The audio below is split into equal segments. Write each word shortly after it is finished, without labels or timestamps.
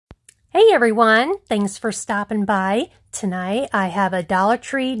Hey everyone, thanks for stopping by. Tonight I have a Dollar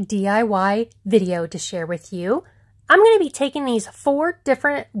Tree DIY video to share with you. I'm going to be taking these 4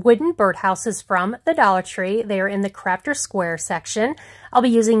 different wooden birdhouses from the Dollar Tree. They are in the Crafter Square section. I'll be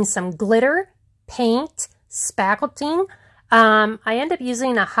using some glitter, paint, spackleting. I end up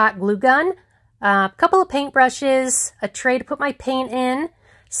using a hot glue gun, a couple of paintbrushes, a tray to put my paint in,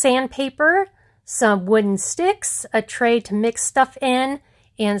 sandpaper, some wooden sticks, a tray to mix stuff in,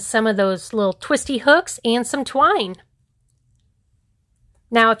 and some of those little twisty hooks and some twine.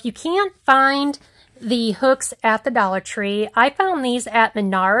 Now, if you can't find the hooks at the Dollar Tree, I found these at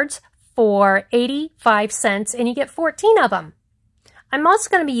Menards for 85 cents and you get 14 of them. I'm also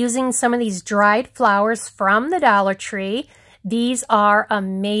going to be using some of these dried flowers from the Dollar Tree. These are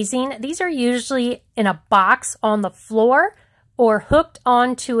amazing. These are usually in a box on the floor or hooked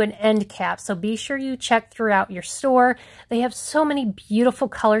onto an end cap. So be sure you check throughout your store. They have so many beautiful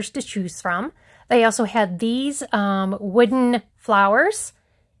colors to choose from. They also had these wooden flowers,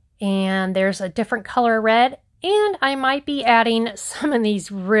 and there's a different color red. And I might be adding some of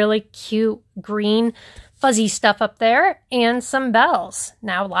these really cute green fuzzy stuff up there and some bells.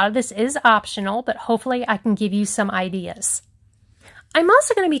 Now, a lot of this is optional, but hopefully I can give you some ideas. I'm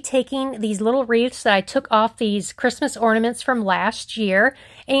also going to be taking these little wreaths that I took off these Christmas ornaments from last year,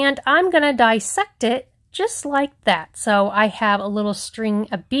 and I'm going to dissect it just like that. So I have a little string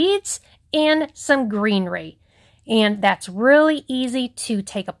of beads and some greenery, and that's really easy to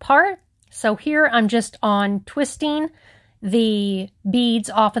take apart. So here I'm just on twisting the beads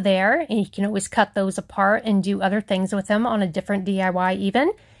off of there, and you can always cut those apart and do other things with them on a different DIY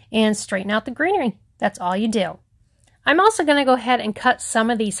even, and straighten out the greenery. That's all you do. I'm also going to go ahead and cut some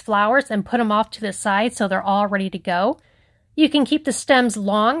of these flowers and put them off to the side so they're all ready to go. You can keep the stems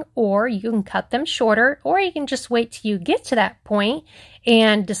long, or you can cut them shorter, or you can just wait till you get to that point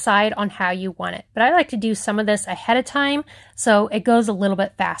and decide on how you want it. But I like to do some of this ahead of time so it goes a little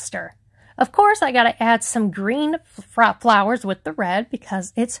bit faster. Of course, I got to add some green flowers with the red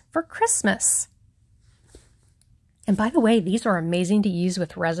because it's for Christmas. And by the way, these are amazing to use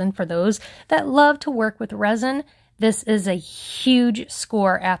with resin for those that love to work with resin. This is a huge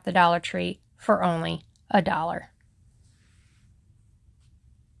score at the Dollar Tree for only $1.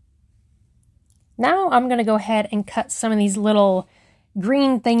 Now I'm going to go ahead and cut some of these little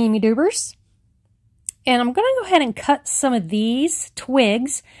green thingy-me-doobers. And I'm going to go ahead and cut some of these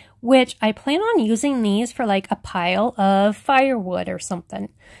twigs, which I plan on using these for like a pile of firewood or something.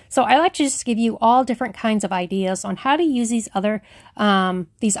 So I like to just give you all different kinds of ideas on how to use these other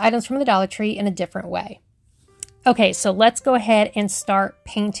these items from the Dollar Tree in a different way. Okay, so let's go ahead and start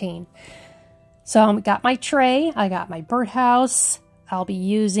painting. So I got my tray, I got my birdhouse. I'll be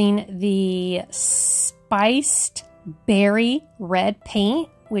using the spiced berry red paint,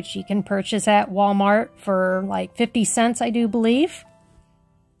 which you can purchase at Walmart for like 50 cents, I do believe.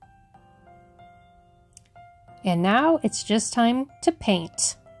 And now it's just time to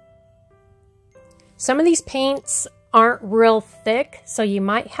paint. Some of these paints aren't real thick, so you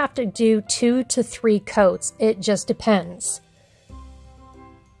might have to do 2 to 3 coats. It just depends.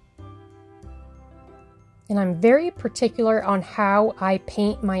 And I'm very particular on how I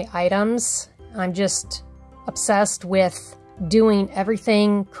paint my items. I'm just obsessed with doing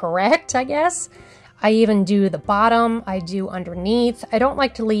everything correct, I guess. I even do the bottom, I do underneath. I don't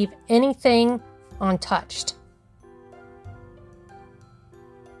like to leave anything untouched.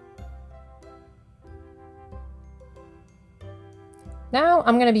 Now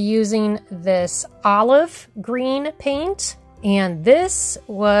I'm going to be using this olive green paint, and this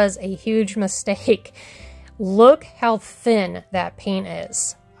was a huge mistake. Look how thin that paint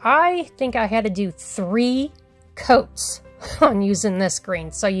is. I think I had to do 3 coats on using this green,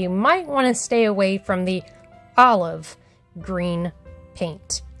 so you might want to stay away from the olive green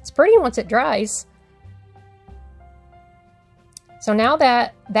paint. It's pretty once it dries. So now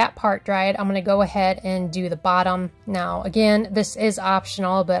that that part dried, I'm going to go ahead and do the bottom. Now, again, this is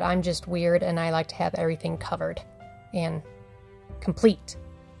optional, but I'm just weird and I like to have everything covered and complete.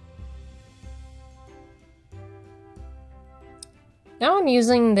 Now I'm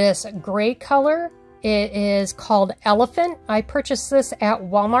using this gray color. It is called Elephant. I purchased this at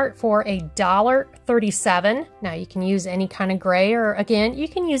Walmart for $1.37. Now you can use any kind of gray, or again, you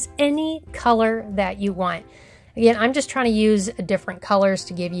can use any color that you want. Again, I'm just trying to use different colors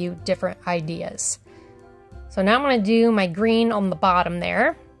to give you different ideas. So now I'm going to do my green on the bottom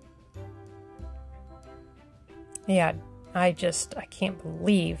there. Yeah, I can't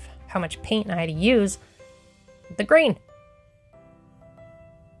believe how much paint I had to use with the green.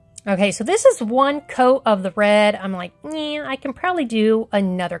 Okay, so this is one coat of the red. I'm like, yeah, I can probably do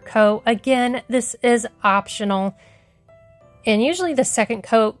another coat. Again, this is optional. And usually the second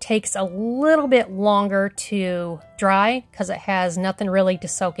coat takes a little bit longer to dry because it has nothing really to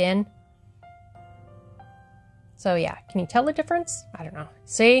soak in. So yeah, can you tell the difference? I don't know.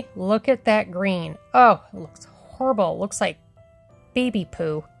 See, look at that green. Oh, it looks horrible. It looks like baby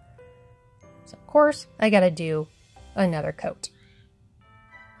poo. So of course, I gotta do another coat.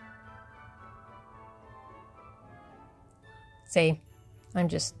 See, I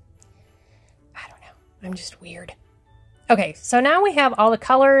don't know. I'm just weird. Okay, so now we have all the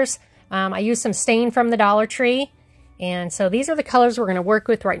colors. I used some stain from the Dollar Tree. And so these are the colors we're going to work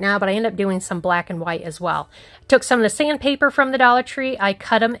with right now, but I ended up doing some black and white as well. Took some of the sandpaper from the Dollar Tree. I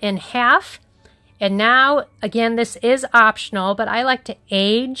cut them in half. And now, again, this is optional, but I like to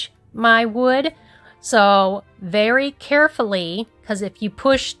age my wood. So very carefully, because if you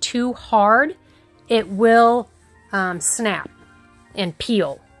push too hard, it will snap and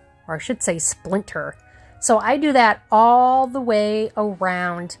peel, or I should say splinter. So I do that all the way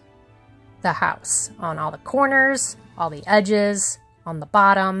around the house, on all the corners, all the edges, on the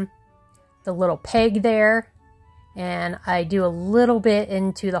bottom, the little peg there, and I do a little bit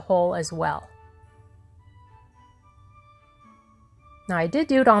into the hole as well. Now I did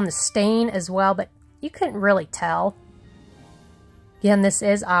do it on the stain as well, but you couldn't really tell. Again, this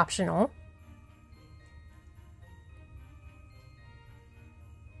is optional.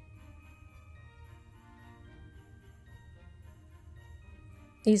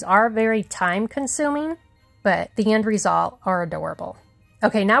 These are very time consuming, but the end result are adorable.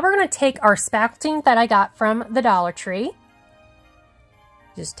 Okay, now we're going to take our spackleting that I got from the Dollar Tree.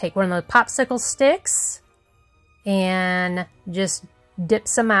 Just take one of the popsicle sticks and just dip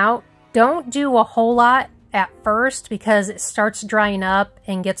some out. Don't do a whole lot at first because it starts drying up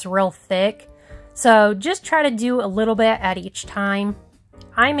and gets real thick. So just try to do a little bit at each time.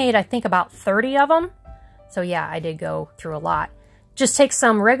 I made, I think, about 30 of them. So yeah, I did go through a lot. Just take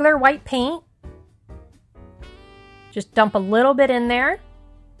some regular white paint. Just dump a little bit in there.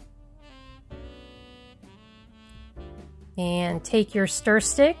 And take your stir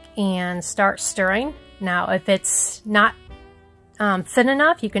stick and start stirring. Now, if it's not thin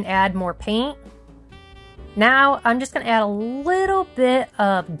enough, you can add more paint. Now, I'm just going to add a little bit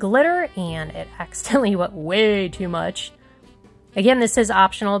of glitter, and it accidentally went way too much. Again, this is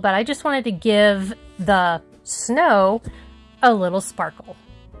optional, but I just wanted to give the snow a little sparkle.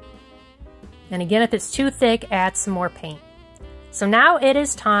 And again, if it's too thick, add some more paint. So now it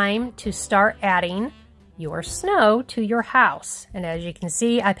is time to start adding your snow to your house. And as you can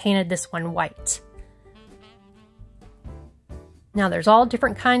see, I painted this one white. Now there's all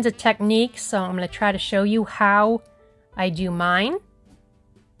different kinds of techniques, so I'm going to try to show you how I do mine.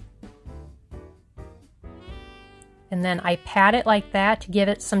 And then I pat it like that to give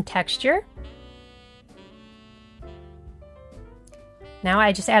it some texture. Now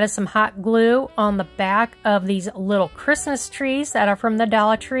I just added some hot glue on the back of these little Christmas trees that are from the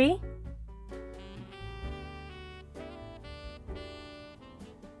Dollar Tree.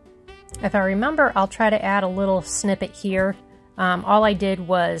 If I remember, I'll try to add a little snippet here. All I did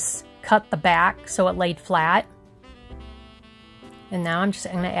was cut the back so it laid flat. And now I'm just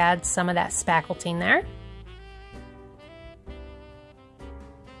going to add some of that spackleting there.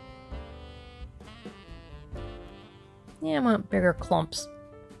 Yeah, I want bigger clumps.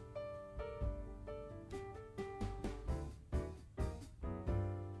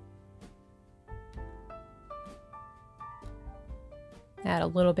 Add a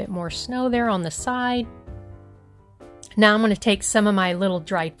little bit more snow there on the side. Now I'm going to take some of my little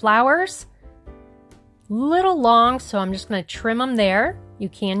dried flowers. Little long, so I'm just going to trim them there. You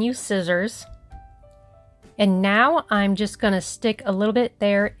can use scissors. And now I'm just going to stick a little bit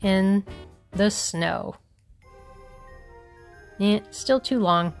there in the snow. Still too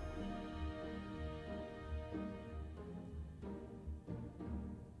long.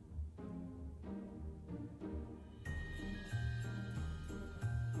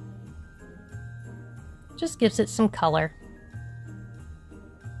 Just gives it some color.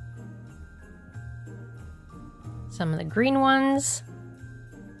 Some of the green ones.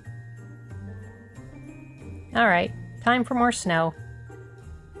 All right, time for more snow.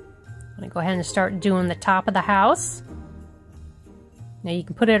 I'm gonna go ahead and start doing the top of the house. Now you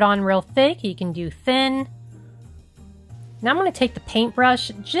can put it on real thick, you can do thin. Now I'm going to take the paintbrush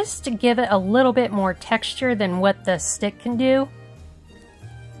just to give it a little bit more texture than what the stick can do.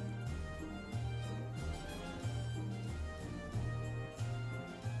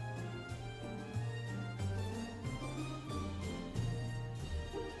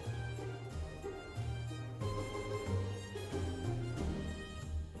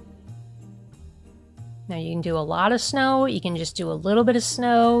 Now you can do a lot of snow, you can just do a little bit of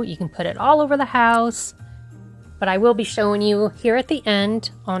snow, you can put it all over the house. But I will be showing you here at the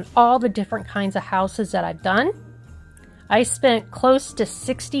end on all the different kinds of houses that I've done. I spent close to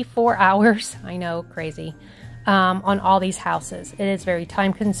 64 hours, I know, crazy, on all these houses. It is very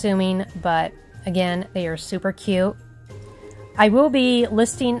time consuming, but again, they are super cute. I will be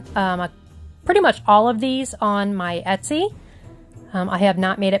listing pretty much all of these on my Etsy. I have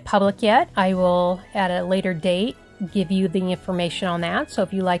not made it public yet. I will, at a later date, give you the information on that. So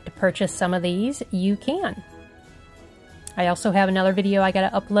if you like to purchase some of these, you can. I also have another video I got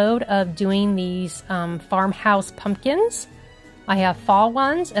to upload of doing these farmhouse pumpkins. I have fall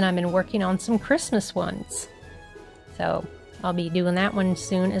ones, and I've been working on some Christmas ones. So I'll be doing that one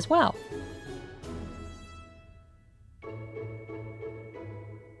soon as well.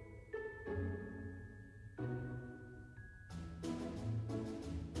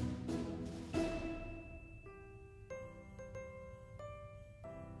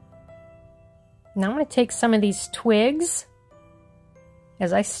 Now I'm going to take some of these twigs,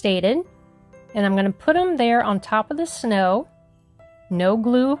 as I stated, and I'm going to put them there on top of the snow. No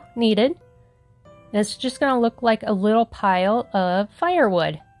glue needed. And it's just going to look like a little pile of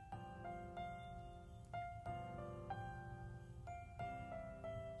firewood.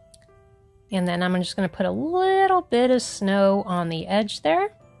 And then I'm just going to put a little bit of snow on the edge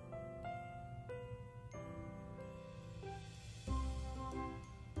there.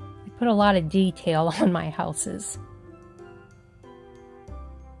 Put a lot of detail on my houses.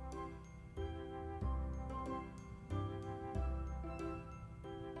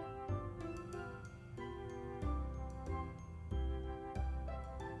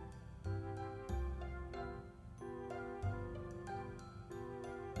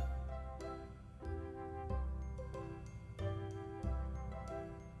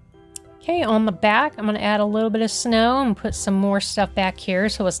 Okay, on the back, I'm going to add a little bit of snow and put some more stuff back here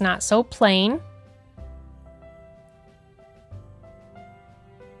so it's not so plain.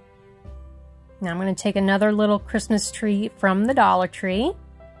 Now I'm going to take another little Christmas tree from the Dollar Tree.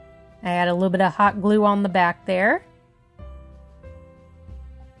 I add a little bit of hot glue on the back there.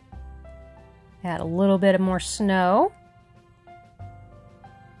 Add a little bit of more snow.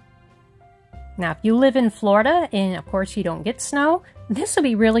 Now, if you live in Florida, and of course you don't get snow, this would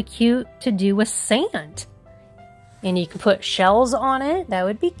be really cute to do with sand. And you can put shells on it. That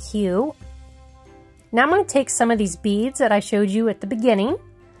would be cute. Now I'm going to take some of these beads that I showed you at the beginning.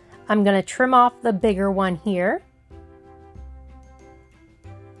 I'm going to trim off the bigger one here.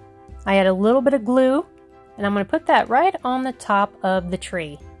 I add a little bit of glue, and I'm going to put that right on the top of the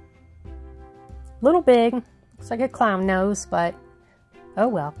tree. Little big, looks like a clown nose, but oh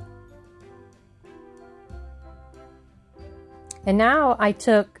well. And now I'm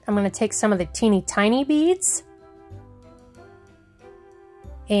going to take some of the teeny tiny beads,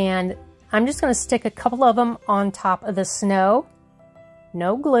 and I'm just going to stick a couple of them on top of the snow.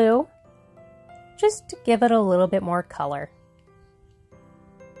 No glue, just to give it a little bit more color.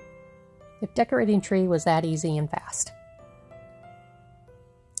 If decorating a tree was that easy and fast.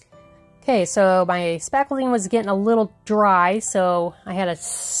 Okay, so my spackling was getting a little dry, so I had to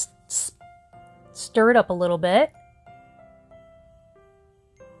stir it up a little bit.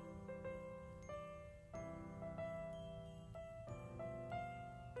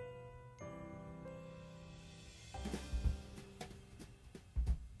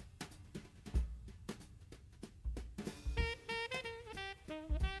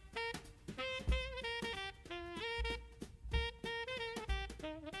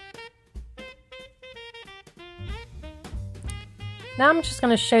 Now I'm just going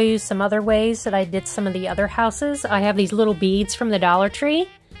to show you some other ways that I did some of the other houses. I have these little beads from the Dollar Tree.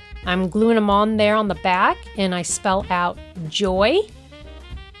 I'm gluing them on there on the back, and I spell out joy.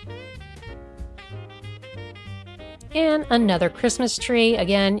 And another Christmas tree.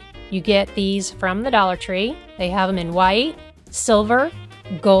 Again, you get these from the Dollar Tree. They have them in white, silver,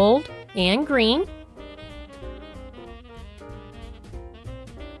 gold, and green.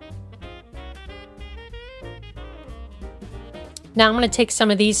 Now I'm going to take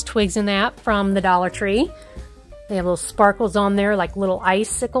some of these twigs and that from the Dollar Tree. They have little sparkles on there, like little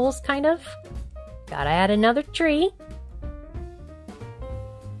icicles, kind of. Gotta add another tree.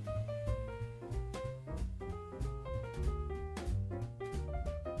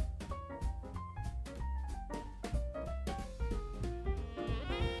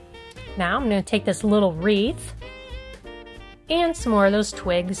 Now I'm going to take this little wreath and some more of those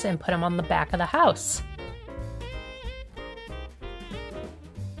twigs and put them on the back of the house.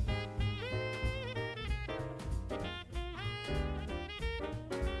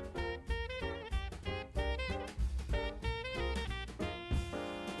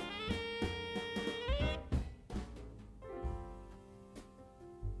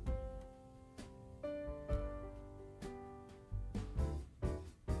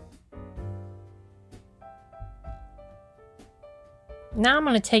 Now I'm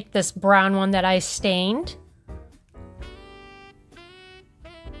going to take this brown one that I stained.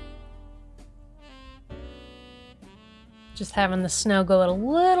 Just having the snow go a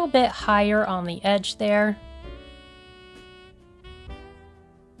little bit higher on the edge there.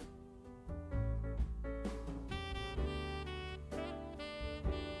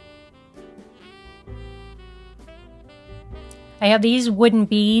 I have these wooden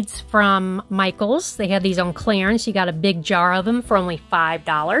beads from Michael's. They had these on clearance. You got a big jar of them for only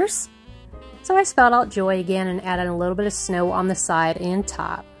 $5. So I spelled out joy again and added a little bit of snow on the side and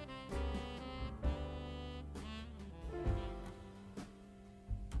top.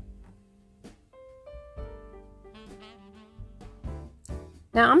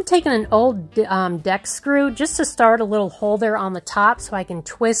 Now I'm taking an old deck screw just to start a little hole there on the top so I can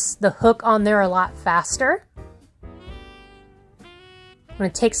twist the hook on there a lot faster. I'm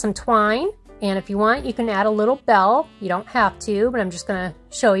going to take some twine, and if you want you can add a little bell. You don't have to, but I'm just going to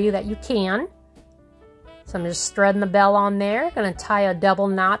show you that you can. So I'm just threading the bell on there. Going to tie a double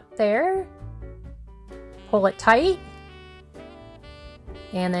knot there. Pull it tight.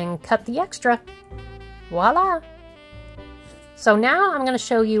 And then cut the extra. Voila! So now I'm going to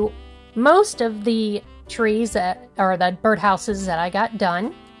show you most of the trees that are the birdhouses that I got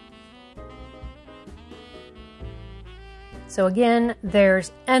done. So again,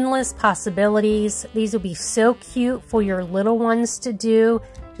 there's endless possibilities. These will be so cute for your little ones to do.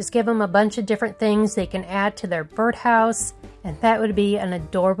 Just give them a bunch of different things they can add to their birdhouse, and that would be an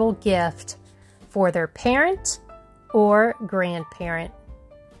adorable gift for their parent or grandparent.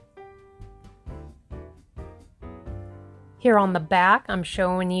 Here on the back, I'm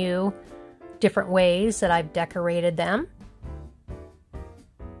showing you different ways that I've decorated them.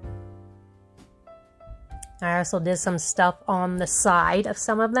 I also did some stuff on the side of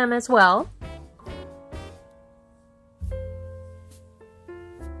some of them as well.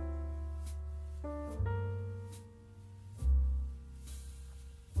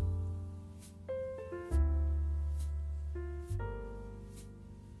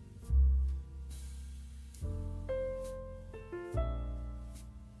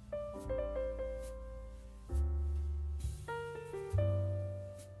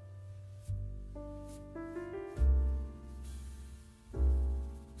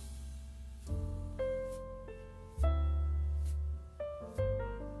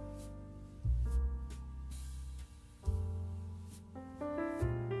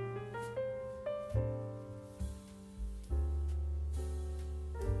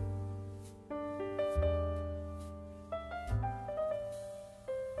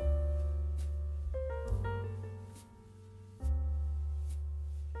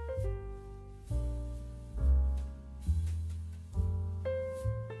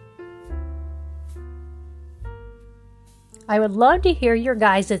 I would love to hear your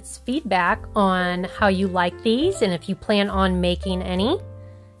guys' feedback on how you like these and if you plan on making any.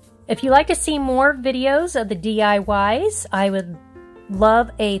 If you'd like to see more videos of the DIYs, I would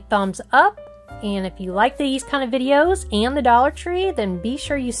love a thumbs up. And if you like these kind of videos and the Dollar Tree, then be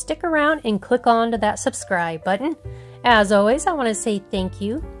sure you stick around and click on to that subscribe button. As always, I want to say thank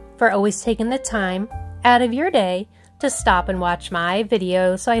you for always taking the time out of your day to stop and watch my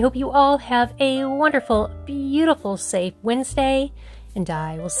videos. So I hope you all have a wonderful, beautiful, safe Wednesday, and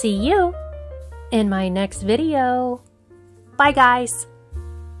I will see you in my next video. Bye guys.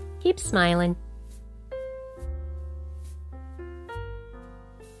 Keep smiling.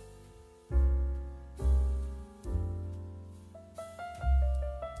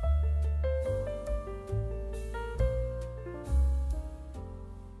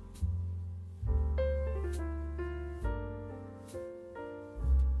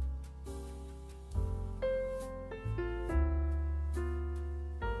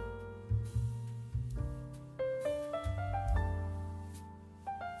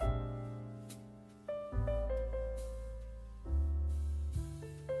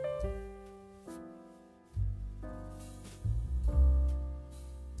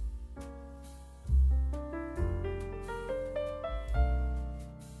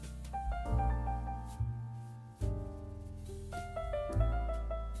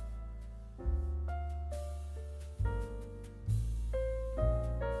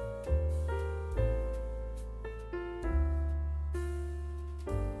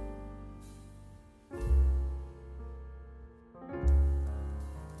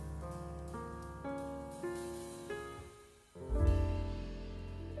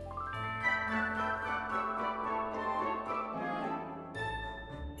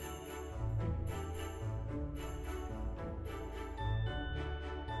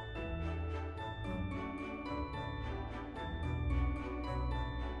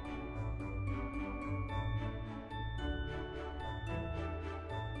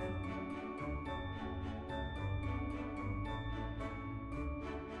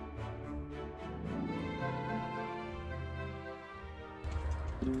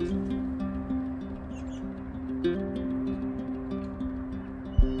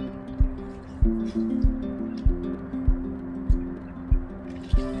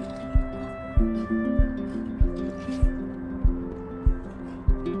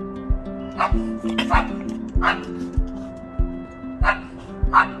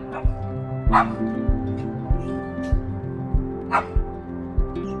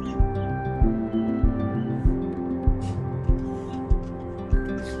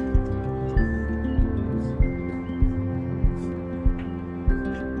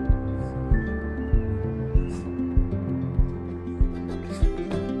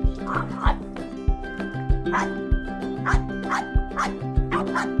 Hi.